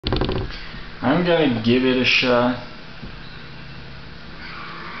I'm gonna give it a shot.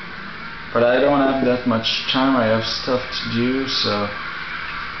 But I don't have that much time, I have stuff to do, so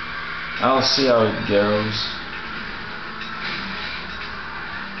I'll see how it goes.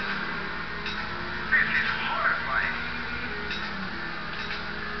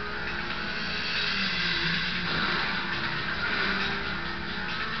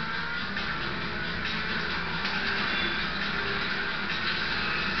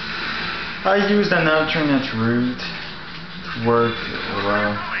 I used an alternate route to work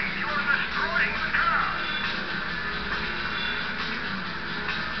well.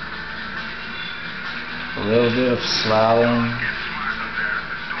 A little bit of slalom.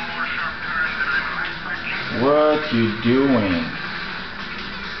 What you doing?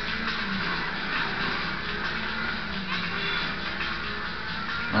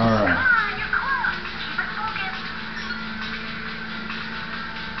 Alright.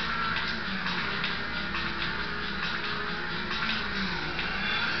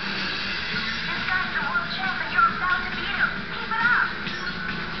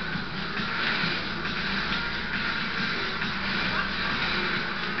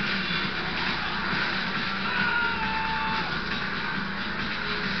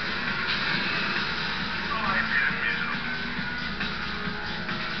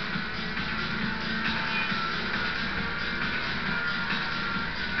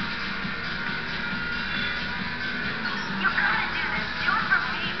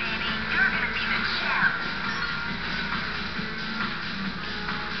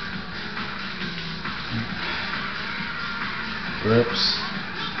 Whoops.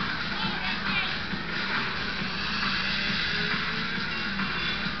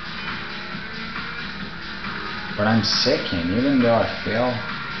 But I'm second, even though I fail.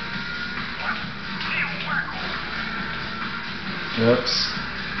 Whoops.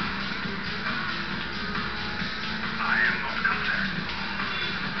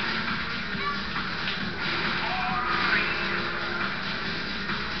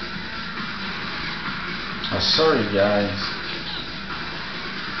 Oh, sorry guys.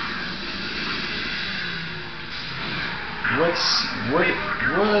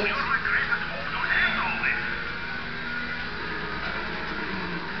 What?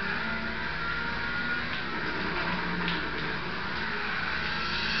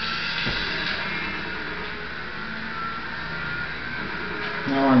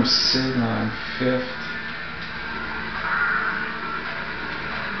 Now I'm sixth, now I'm fifth.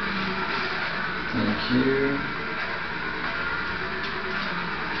 Thank you.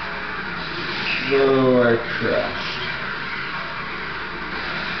 Whoa, I crashed.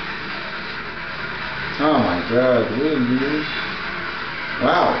 Oh my god, really?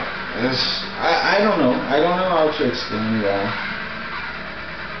 Wow. I don't know. I don't know how to explain that.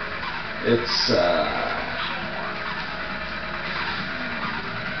 It's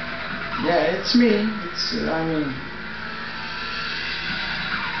yeah, it's me. I mean,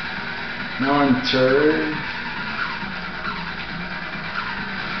 now I'm third.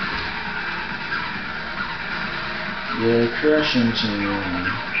 Yeah, crash into me.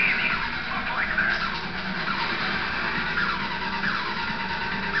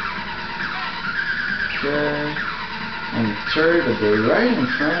 Okay, I'm third, but they're right in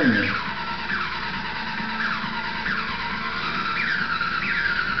front of me.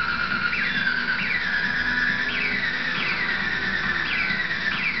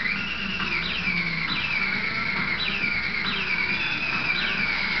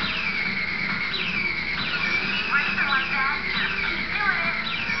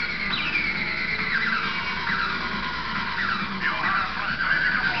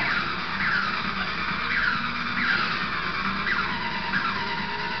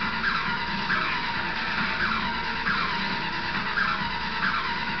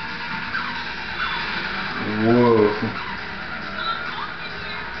 Whoa.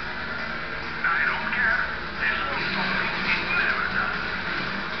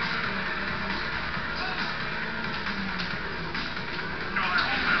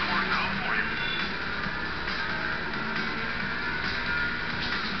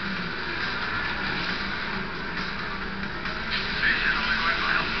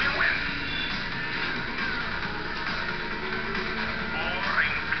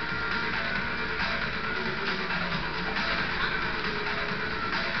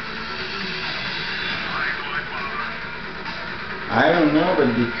 I don't know, but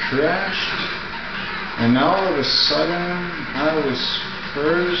they crashed, and all of a sudden I was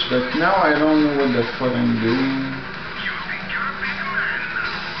first, but now I don't know what the fuck I'm doing.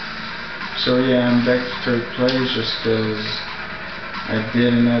 So yeah, I'm back to third place just because I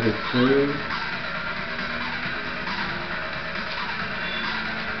did another crew.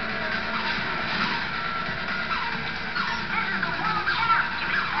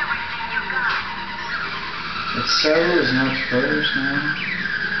 But Savo is not first now.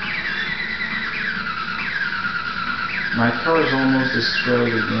 My car is almost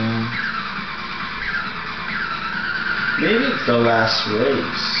destroyed again. Maybe it's the last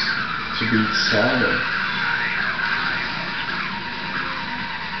race to beat Savo.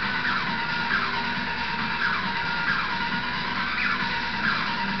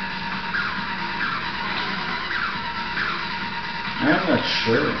 I'm not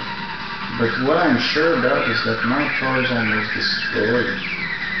sure. But what I'm sure about is that my car is almost destroyed.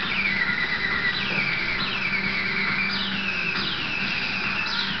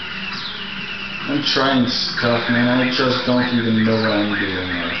 I'm trying stuff, man. I just don't even know what I'm doing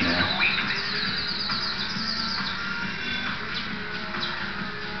right now.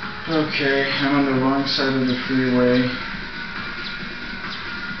 Okay, I'm on the wrong side of the freeway.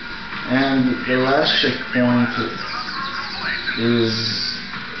 And the last checkpoint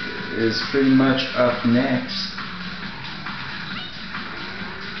is pretty much up next.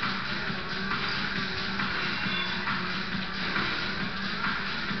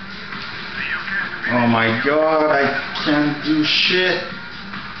 Oh my god, I can't do shit.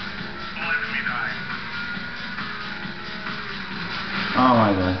 Oh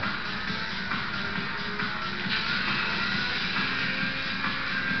my god.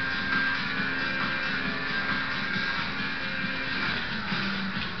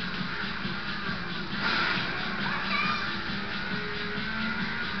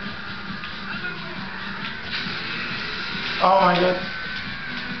 Oh my god.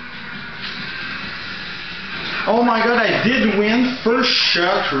 Oh my god, I did win first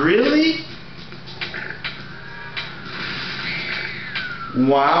shot, really?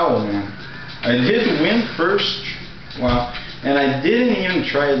 Wow, man. I did win first. Wow. And I didn't even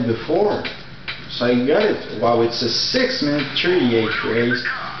try it before. So I got it. Wow, it's a 6-minute 38 race.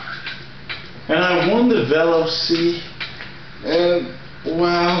 And I won the Velocity. And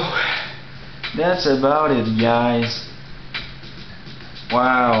wow. That's about it, guys.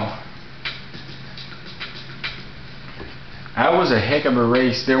 Wow. That was a heck of a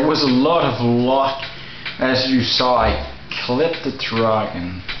race. There was a lot of luck. As you saw, I clipped the truck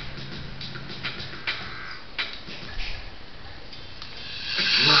and...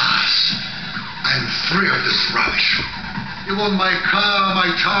 At last, I'm free of this rubbish. You want my car, my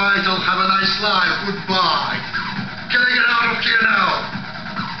title, have a nice life, goodbye. Can I get out of here now?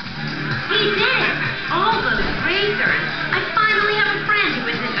 He did. All those racers. I finally have a friend who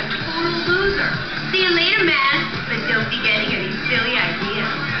isn't a total loser. See you later, man. But don't be getting any silly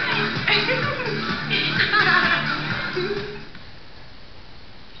ideas.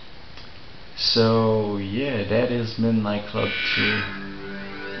 So yeah, that is Midnight Club 2.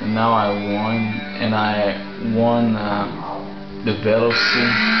 And now I won, and I won the Velocity.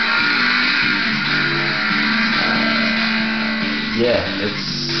 Yeah, it's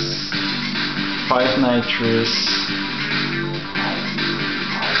 5 nitrous.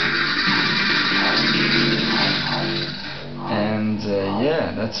 And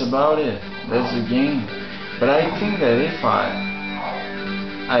yeah, that's about it. That's the game. But I think that if I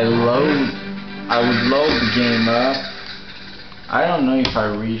would load the game up. I don't know if I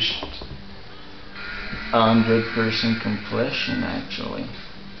reached 100% completion actually.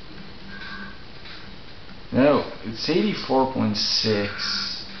 No, it's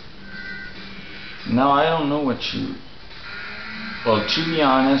 84.6. Now I don't know what you... Well, to be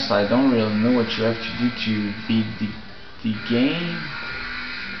honest, I don't really know what you have to do to beat the game.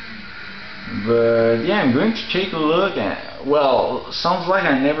 But yeah, I'm going to take a look at... Well, sounds like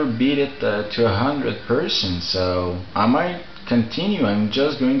I never beat it to 100%, so I might continue. I'm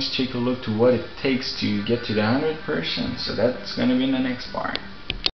just going to take a look to what it takes to get to the 100%, so that's going to be in the next part.